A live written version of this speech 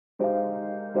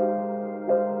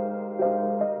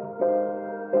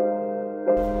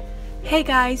Hey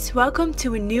guys, welcome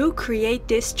to a new Create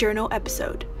This Journal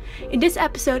episode. In this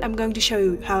episode I'm going to show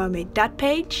you how I made that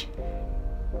page,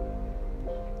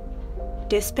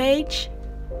 this page,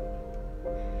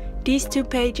 these two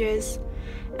pages,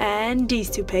 and these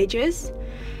two pages.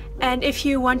 And if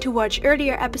you want to watch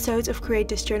earlier episodes of Create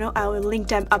This Journal, I will link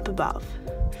them up above.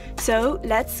 So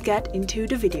let's get into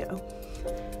the video.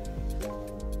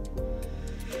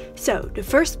 So the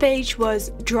first page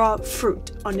was draw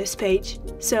fruit on this page,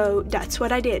 so that's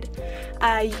what I did.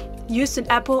 I used an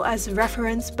apple as a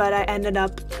reference, but I ended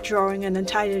up drawing an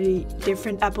entirely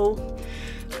different apple.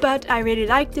 But I really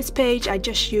liked this page. I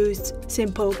just used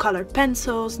simple colored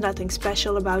pencils, nothing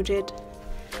special about it.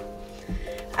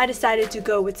 I decided to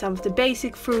go with some of the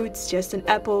basic fruits, just an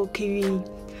apple, kiwi,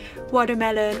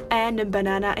 watermelon and a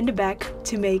banana in the back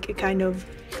to make a kind of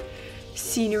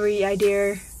scenery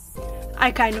idea. I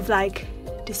kind of like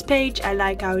this page, I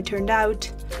like how it turned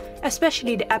out.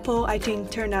 Especially the apple, I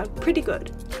think turned out pretty good.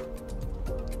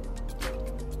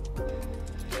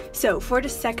 So for the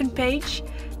second page,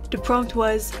 the prompt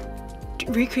was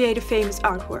to recreate a famous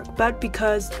artwork, but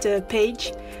because the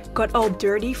page got all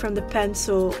dirty from the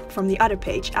pencil from the other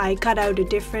page, I cut out a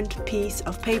different piece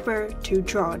of paper to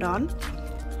draw it on.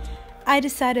 I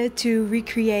decided to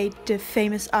recreate the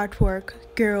famous artwork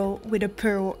Girl with a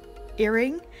Pearl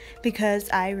Earring because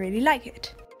I really like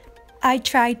it. I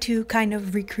tried to kind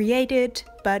of recreate it,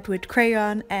 but with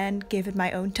crayon and give it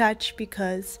my own touch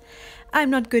because I'm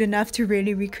not good enough to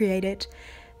really recreate it.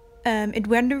 It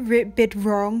went a bit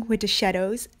wrong with the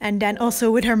shadows and then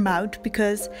also with her mouth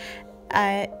because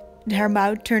her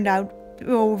mouth turned out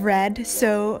all red,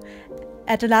 so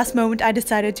at the last moment I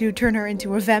decided to turn her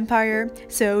into a vampire,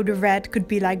 so the red could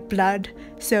be like blood,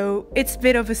 so it's a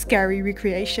bit of a scary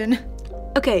recreation.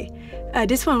 Okay,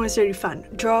 this one was really fun.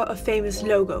 Draw a famous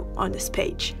logo on this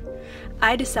page.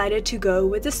 I decided to go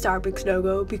with the Starbucks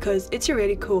logo because it's a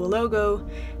really cool logo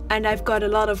and I've got a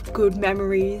lot of good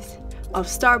memories of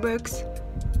Starbucks.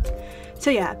 So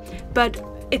yeah, but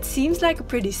it seems like a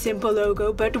pretty simple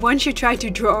logo, but once you try to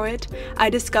draw it, I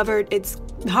discovered it's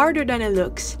harder than it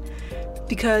looks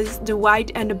because the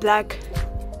white and the black,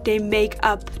 they make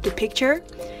up the picture.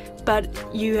 But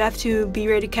you have to be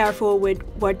really careful with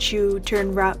what you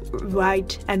turn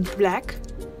white and black.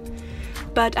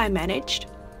 But I managed.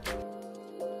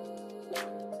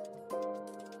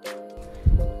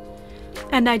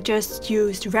 And I just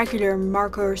used regular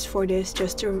markers for this,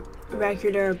 just a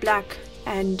regular black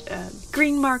and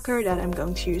green marker that I'm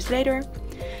going to use later.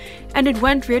 And it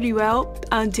went really well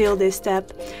until this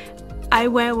step. I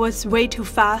was way too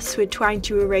fast with trying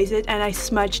to erase it and I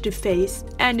smudged the face,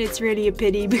 and it's really a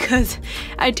pity because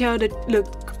I thought it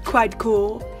looked quite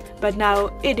cool, but now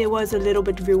it was a little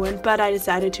bit ruined, but I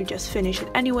decided to just finish it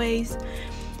anyways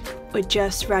with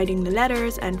just writing the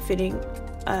letters and filling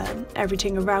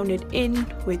everything around it in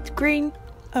with green.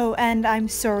 Oh, and I'm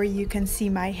sorry you can see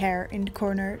my hair in the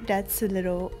corner, that's a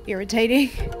little irritating.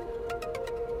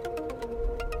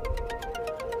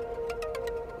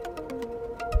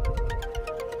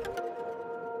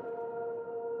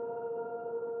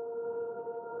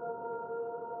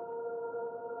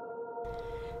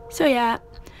 So yeah,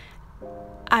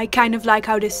 I kind of like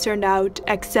how this turned out,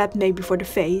 except maybe for the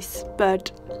face,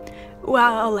 but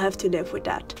well, I'll have to live with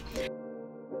that.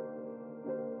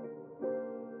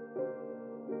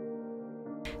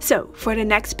 So for the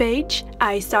next page,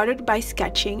 I started by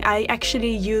sketching. I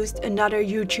actually used another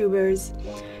YouTuber's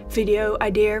video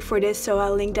idea for this, so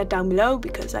I'll link that down below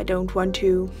because I don't want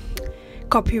to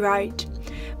copyright,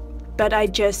 but I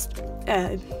just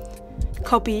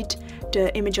copied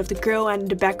the image of the girl, and in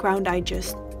the background I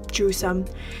just drew some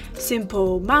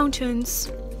simple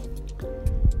mountains.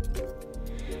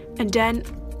 And then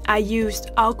I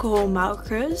used alcohol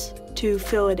markers to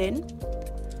fill it in.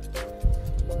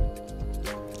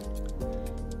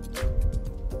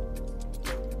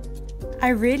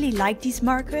 I really like these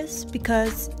markers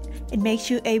because it makes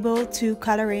you able to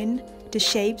color in the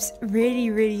shapes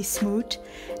really smooth,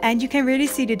 and you can really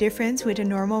see the difference with the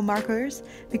normal markers,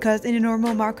 because in the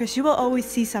normal markers you will always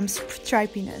see some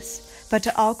stripiness, but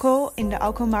the alcohol in the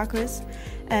alcohol markers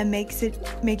makes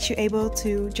you able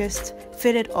to just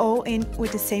fit it all in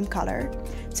with the same color.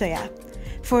 So yeah,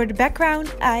 for the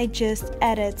background I just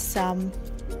added some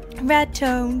red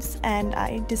tones,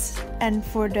 and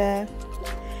for the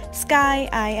sky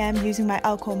I am using my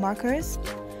alcohol markers.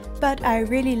 But I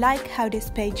really like how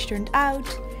this page turned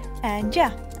out, and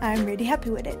yeah, I'm really happy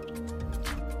with it.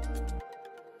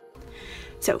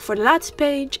 So for the last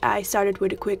page I started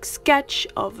with a quick sketch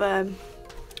of a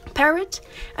parrot,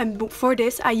 and for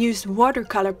this I used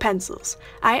watercolor pencils.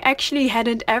 I actually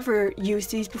hadn't ever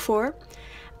used these before.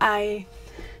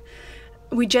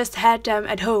 we just had them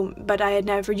at home, but I had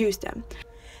never used them.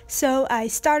 So I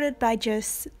started by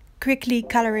just quickly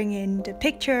coloring in the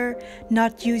picture,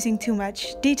 not using too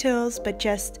much details, but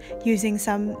just using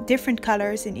some different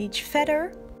colors in each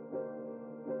feather.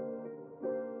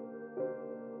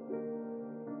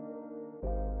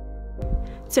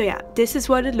 So yeah, this is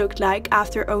what it looked like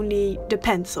after only the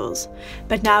pencils.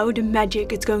 But now the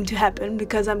magic is going to happen,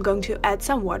 because I'm going to add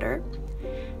some water,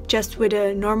 just with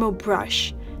a normal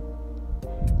brush.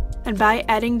 And by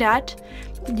adding that,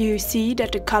 you see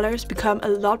that the colors become a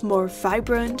lot more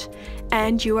vibrant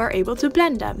and you are able to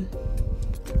blend them.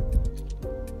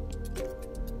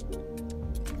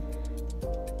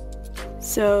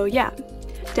 So yeah,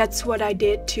 that's what I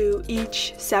did to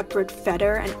each separate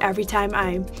feather, and every time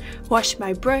I wash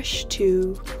my brush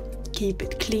to keep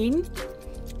it clean.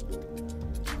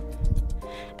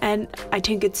 And I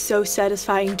think it's so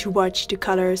satisfying to watch the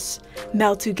colors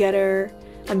melt together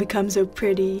and become so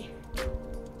pretty.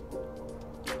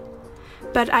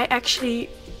 But I actually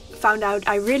found out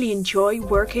I really enjoy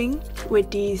working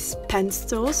with these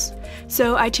pencils,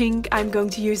 so I think I'm going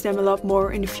to use them a lot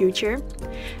more in the future.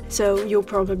 So you'll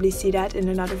probably see that in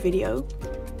another video.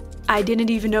 I didn't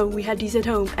even know we had these at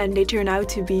home, and they turn out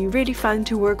to be really fun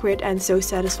to work with and so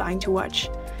satisfying to watch.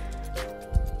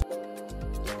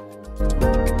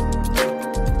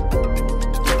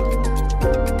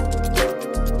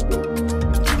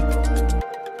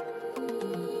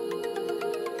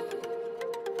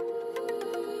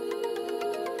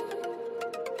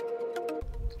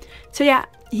 So yeah,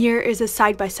 here is a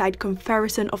side-by-side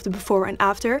comparison of the before and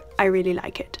after. I really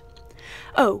like it.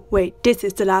 Oh wait, this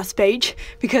is the last page,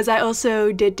 because I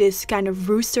also did this kind of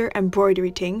rooster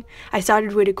embroidery thing. I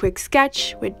started with a quick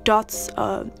sketch with dots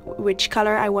of which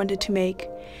color I wanted to make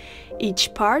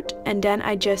each part, and then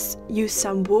I just used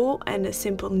some wool and a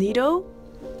simple needle.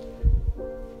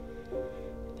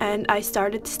 And I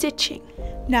started stitching.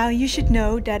 Now you should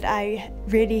know that I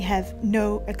really have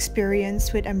no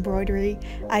experience with embroidery.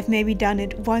 I've maybe done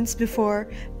it once before,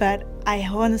 but I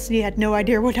honestly had no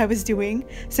idea what I was doing.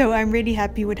 So I'm really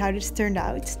happy with how this turned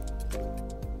out.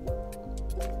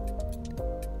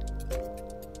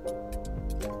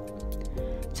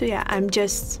 So yeah, I'm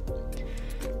just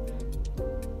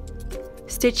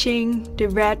stitching the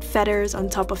red feathers on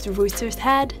top of the rooster's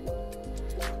head.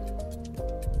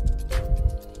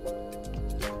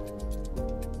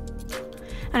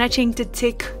 And I think the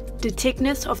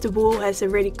thickness of the wool has a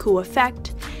really cool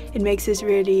effect. It makes this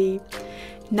really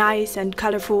nice and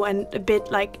colorful and a bit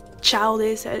like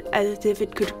childish, as if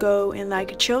it could go in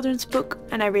like a children's book,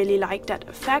 and I really like that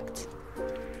effect.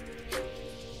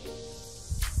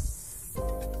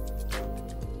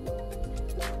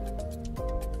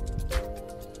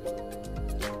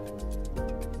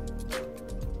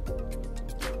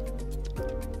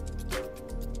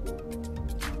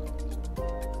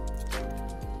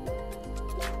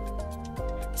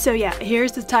 So yeah,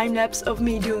 here's the time lapse of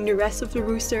me doing the rest of the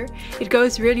rooster. It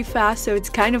goes really fast, so it's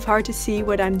kind of hard to see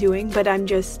what I'm doing, but I'm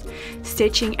just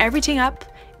stitching everything up.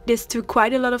 This took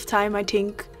quite a lot of time. I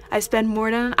think I spent more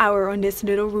than an hour on this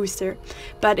little rooster,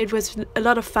 but it was a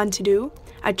lot of fun to do.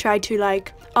 I tried to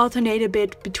like alternate a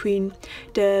bit between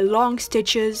the long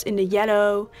stitches in the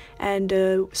yellow and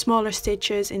the smaller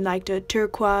stitches in like the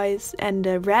turquoise and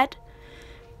the red.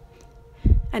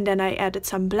 And then I added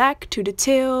some black to the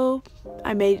tail.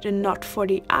 I made a knot for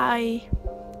the eye,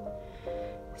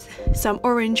 some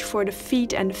orange for the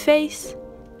feet and the face,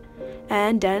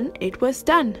 and then it was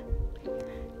done.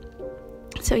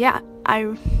 So yeah,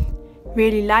 I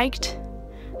really liked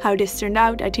how this turned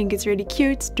out. I think it's really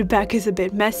cute. The back is a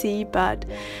bit messy, but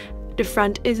the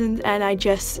front isn't, and I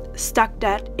just stuck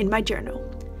that in my journal.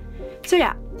 So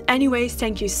yeah. Anyways,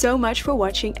 thank you so much for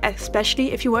watching,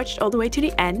 especially if you watched all the way to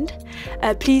the end.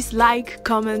 Please like,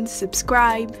 comment,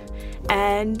 subscribe,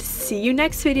 and see you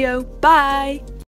next video. Bye!